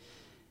thing.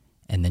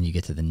 And then you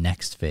get to the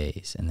next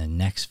phase and the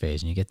next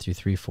phase, and you get through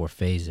 3-4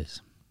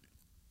 phases.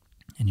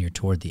 And you're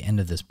toward the end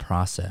of this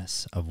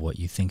process of what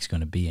you think is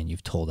going to be, and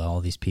you've told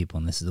all these people,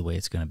 and this is the way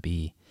it's going to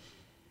be.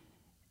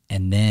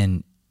 And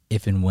then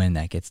if and when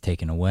that gets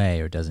taken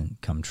away or doesn't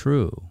come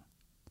true,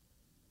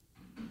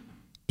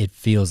 it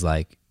feels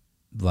like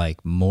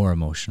more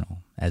emotional,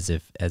 as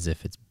if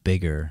it's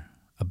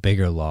a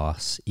bigger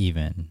loss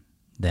even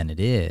than it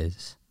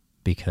is,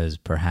 because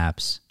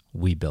perhaps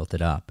we built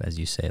it up, as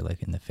you say,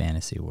 like in the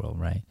fantasy world,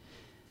 right?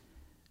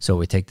 So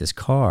we take this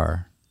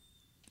car,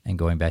 and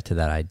going back to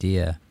that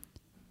idea,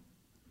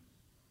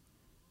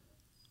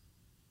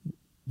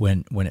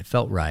 when it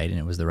felt right and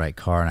it was the right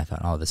car, and I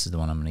thought, oh, this is the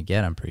one I'm going to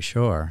get, I'm pretty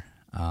sure,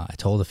 I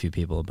told a few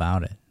people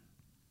about it.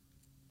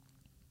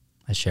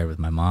 I shared with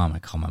my mom. I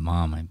called my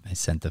mom. I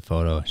sent the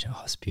photo. She said,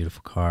 oh, it's a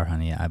beautiful car,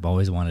 honey. I've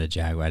always wanted a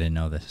Jaguar. I didn't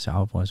know this. So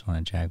I've always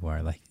wanted a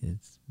Jaguar. Like,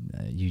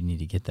 you need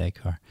to get that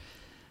car.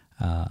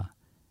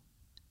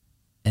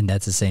 And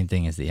that's the same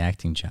thing as the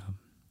acting job.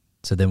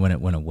 So then when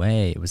it went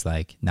away, it was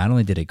like, not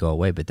only did it go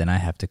away, but then I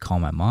have to call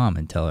my mom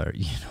and tell her,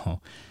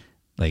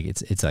 like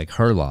it's like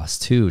her loss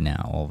too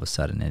now all of a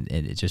sudden.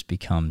 It just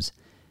becomes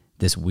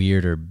this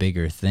weirder,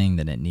 bigger thing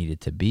than it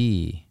needed to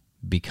be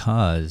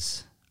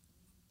because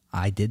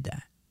I did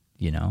that,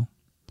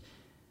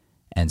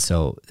 And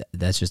so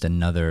that's just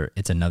another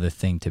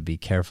thing to be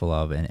careful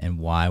of, and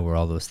why were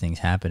all those things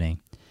happening?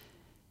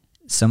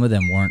 Some of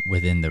them weren't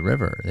within the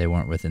river. They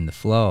weren't within the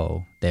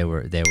flow. They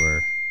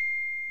were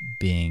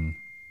being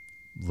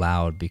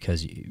loud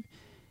because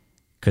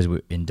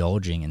we're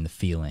indulging in the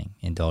feeling,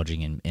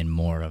 indulging in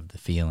more of the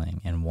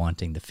feeling and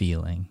wanting the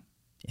feeling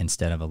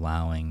instead of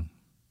allowing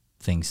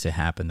things to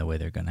happen the way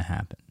they're going to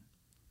happen.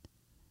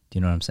 Do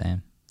you know what I'm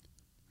saying?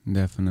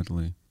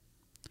 Definitely.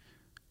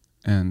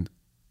 And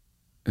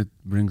it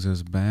brings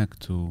us back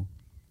to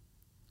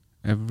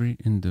every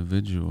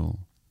individual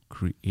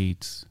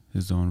creates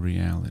his own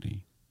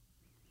reality.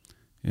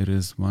 It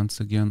is once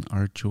again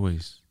our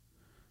choice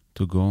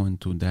to go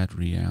into that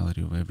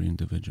reality of every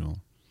individual.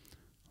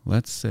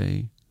 Let's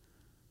say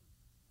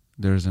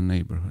there's a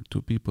neighborhood.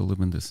 2 people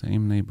live in the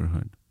same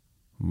neighborhood.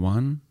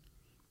 One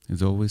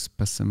is always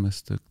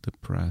pessimistic,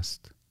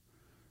 depressed.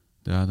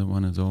 The other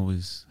one is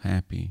always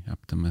happy,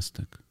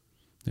 optimistic.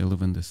 They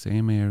live in the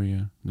same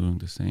area, doing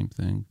the same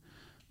thing,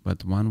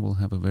 but one will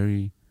have a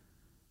very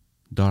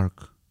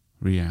dark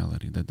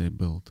reality that they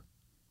built.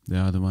 The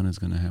other one is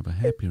going to have a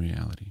happy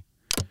reality.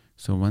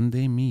 So when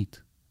they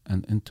meet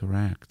and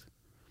interact,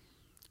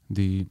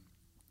 the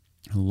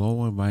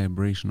lower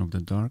vibration of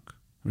the dark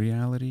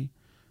reality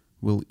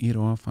will eat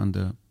off on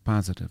the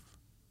positive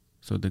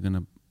So they're going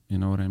to, you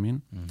know what I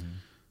mean? Mm-hmm.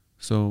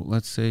 So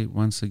let's say,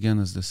 once again,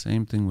 it's the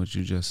same thing what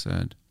you just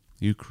said.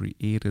 You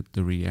created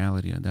the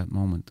reality at that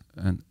moment.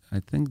 And I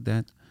think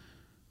that,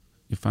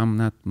 if I'm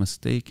not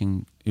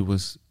mistaken, it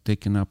was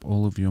taking up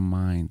all of your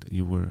mind.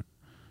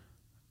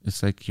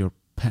 It's like your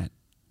pet.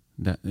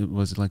 That it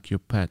was like your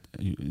pet.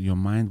 Your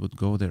mind would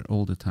go there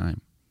all the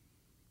time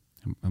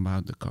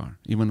about the car.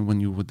 Even when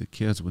you with the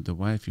kids, with the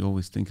wife, you're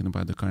always thinking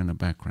about the car in the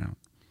background.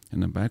 In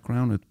the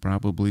background, it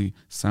probably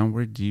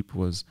somewhere deep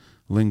was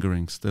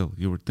lingering still.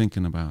 You were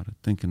thinking about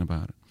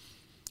it.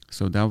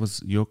 So that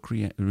was your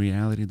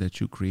reality that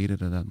you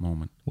created at that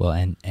moment. Well,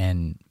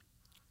 and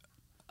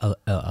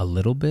a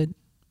little bit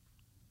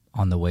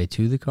on the way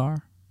to the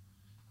car,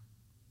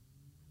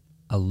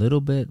 a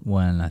little bit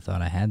when I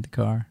thought I had the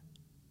car,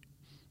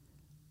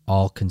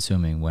 all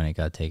consuming when it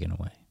got taken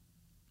away.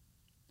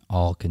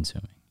 All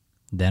consuming.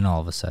 Then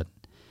all of a sudden,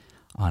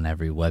 on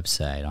every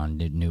website, on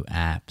new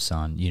apps,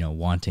 on,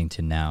 wanting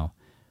to now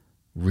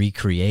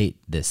recreate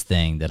this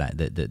thing that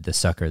the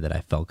sucker that I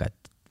felt got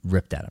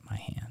ripped out of my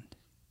hand,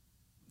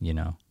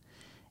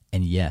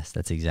 And yes,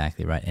 that's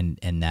exactly right.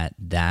 And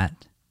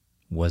that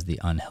was the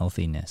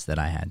unhealthiness that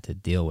I had to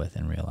deal with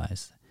and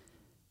realize,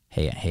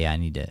 hey, I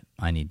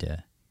need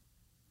to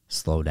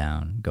slow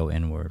down, go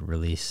inward,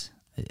 release.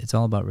 It's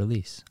all about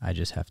release. I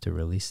just have to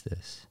release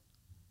this.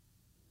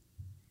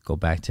 Go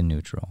back to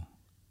neutral.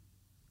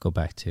 Go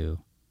back to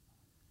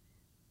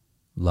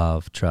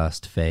love,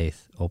 trust,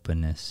 faith,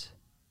 openness.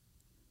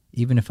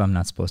 Even if I'm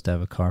not supposed to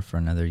have a car for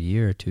another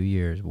year or 2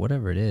 years,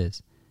 whatever it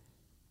is,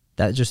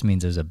 that just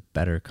means there's a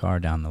better car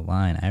down the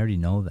line. I already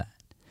know that.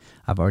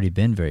 I've already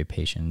been very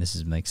patient. This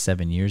is like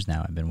 7 years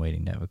now I've been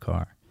waiting to have a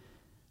car.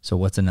 So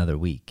what's another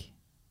week?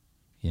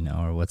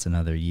 Or what's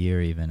another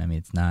year even? I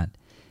mean,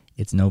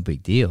 it's no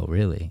big deal,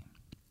 really.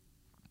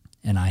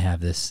 And I have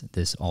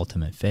this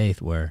ultimate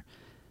faith where,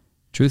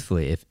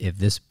 truthfully, if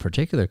this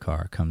particular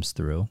car comes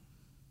through,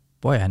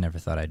 boy, I never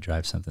thought I'd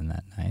drive something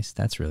that nice.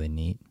 That's really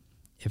neat.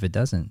 If it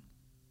doesn't,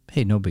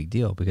 hey, no big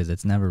deal, because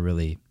it's never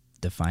really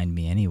defined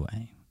me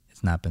anyway.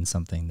 It's not been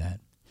something that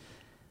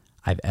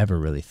I've ever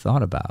really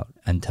thought about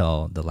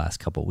until the last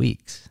couple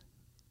weeks.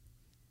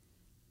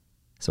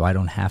 So I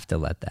don't have to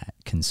let that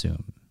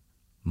consume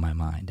my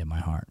mind and my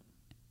heart.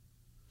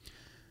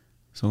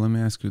 So let me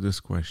ask you this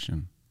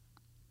question.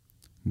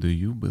 Do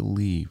you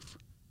believe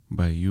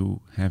by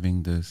you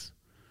having this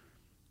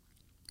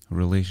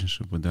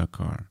relationship with that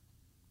car,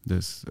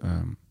 this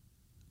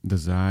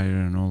desire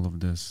and all of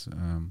this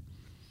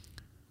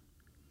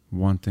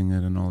wanting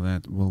it and all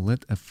that, will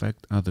it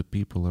affect other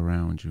people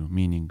around you?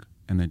 Meaning,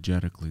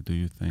 energetically, do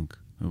you think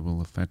it will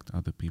affect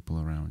other people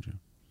around you?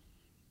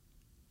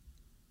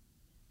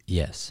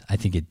 Yes, I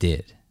think it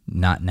did.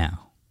 Not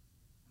now,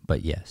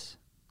 but yes.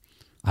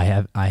 I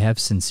have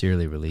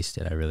sincerely released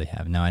it. I really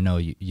have. Now I know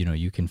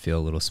you can feel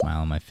a little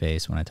smile on my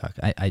face when I talk.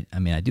 I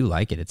mean, I do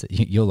like it.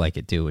 You'll like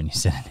it too when you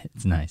said it.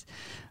 It's nice,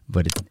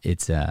 but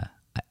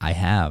I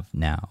have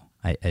now.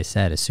 I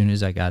said as soon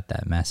as I got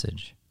that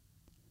message,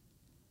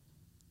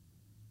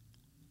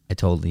 I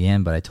told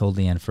Leanne, but I told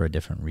Leanne for a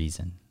different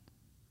reason,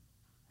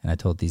 and I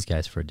told these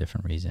guys for a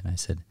different reason. I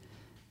said,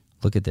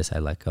 "Look at this. I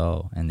let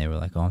go," and they were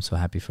like, "Oh, I'm so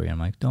happy for you." I'm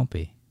like, "Don't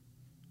be.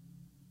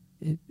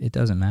 It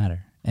doesn't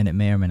matter, and it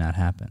may or may not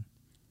happen."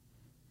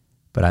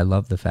 But I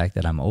love the fact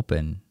that I'm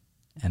open,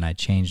 and I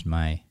changed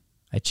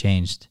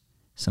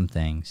some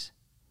things,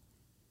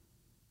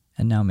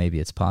 and now maybe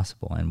it's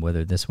possible. And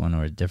whether this one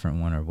or a different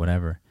one or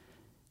whatever,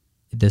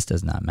 this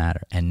does not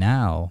matter. And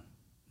now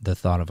the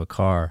thought of a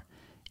car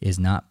is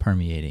not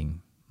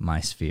permeating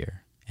my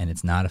sphere, and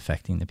it's not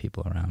affecting the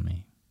people around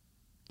me,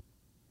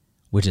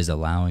 which is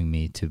allowing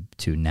me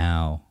to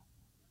now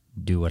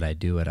do what I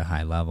do at a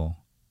high level,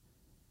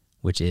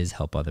 which is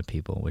help other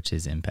people, which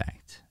is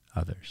impact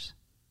others.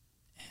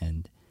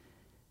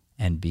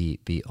 And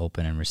be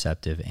open and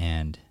receptive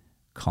and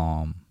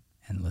calm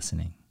and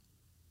listening.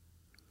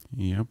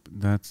 Yep,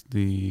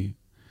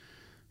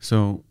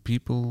 so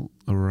people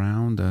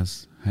around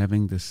us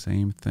having the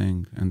same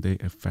thing, and they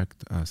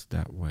affect us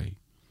that way.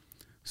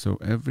 So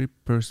every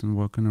person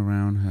walking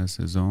around has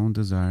his own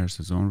desires,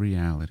 his own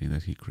reality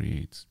that he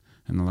creates.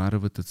 And a lot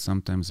of it is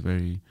sometimes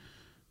very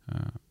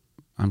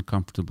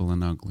uncomfortable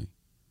and ugly.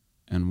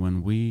 And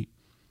when we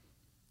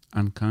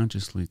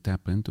unconsciously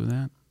tap into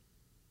that,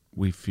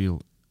 we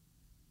feel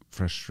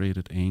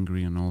frustrated,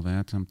 angry, and all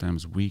that.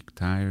 Sometimes weak,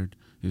 tired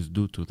is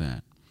due to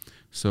that.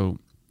 So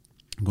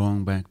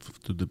going back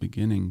to the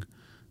beginning,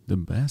 the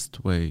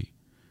best way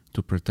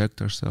to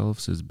protect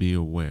ourselves is be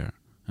aware.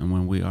 And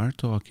when we are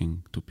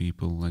talking to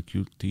people like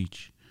you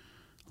teach,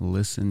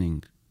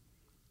 listening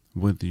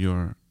with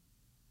your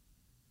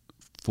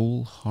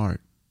full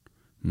heart,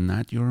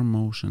 not your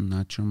emotion,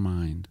 not your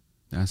mind.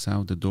 That's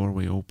how the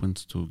doorway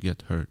opens to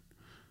get hurt.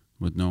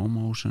 With no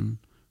emotion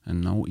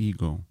and no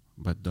ego,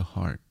 but the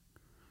heart.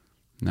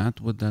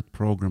 Not with that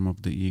program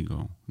of the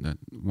ego that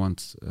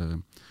wants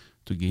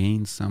to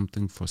gain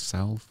something for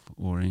self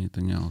or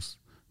anything else.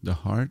 The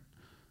heart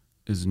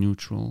is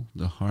neutral.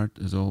 The heart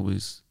is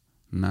always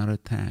not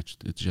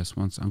attached. It just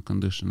wants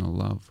unconditional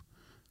love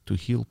to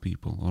heal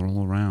people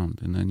all around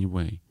in any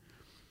way.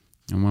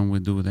 And when we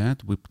do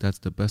that, that's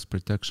the best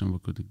protection we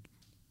could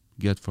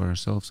get for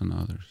ourselves and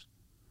others.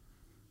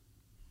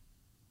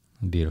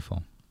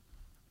 Beautiful.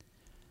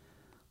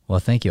 Well,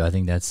 thank you. I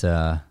think that's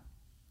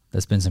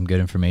been some good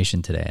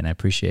information today, and I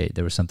appreciate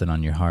there was something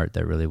on your heart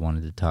that really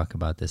wanted to talk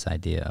about this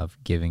idea of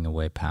giving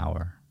away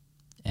power.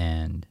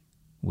 And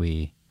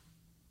we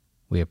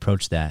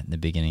approached that in the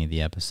beginning of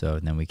the episode,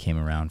 and then we came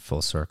around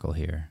full circle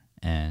here,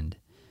 and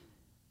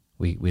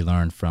we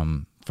learned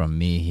from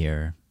me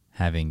here,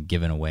 having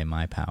given away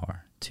my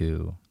power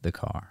to the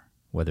car,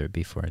 whether it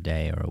be for a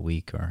day or a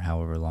week or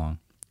however long.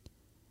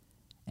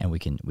 And we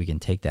can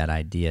take that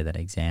idea, that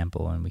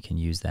example, and we can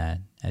use that,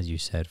 as you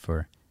said,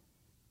 for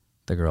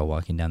the girl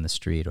walking down the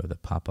street or the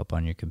pop-up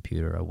on your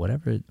computer or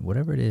whatever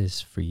it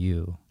is for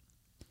you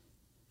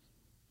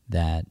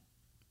that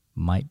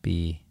might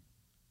be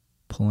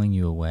pulling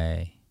you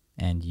away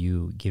and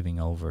you giving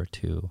over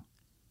to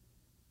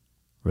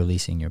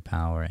releasing your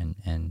power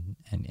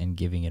and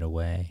giving it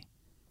away.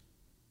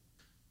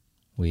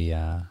 We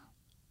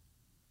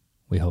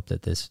hope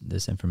that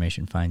this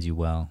information finds you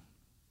well,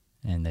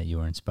 and that you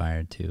are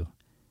inspired to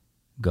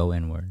go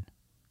inward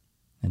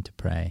and to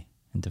pray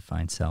and to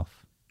find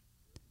self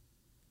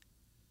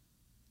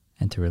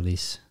and to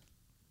release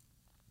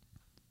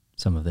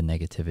some of the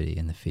negativity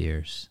and the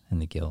fears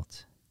and the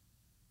guilt,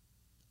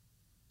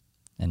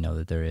 and know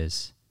that there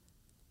is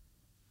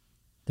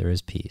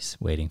peace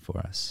waiting for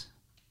us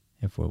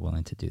if we're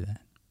willing to do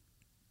that.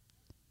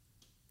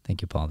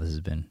 Thank you, Paul. This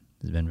has been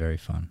very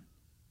fun.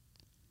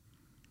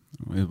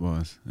 It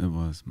was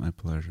my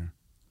pleasure.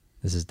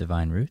 This is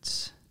Divine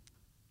Roots.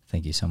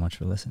 Thank you so much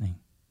for listening.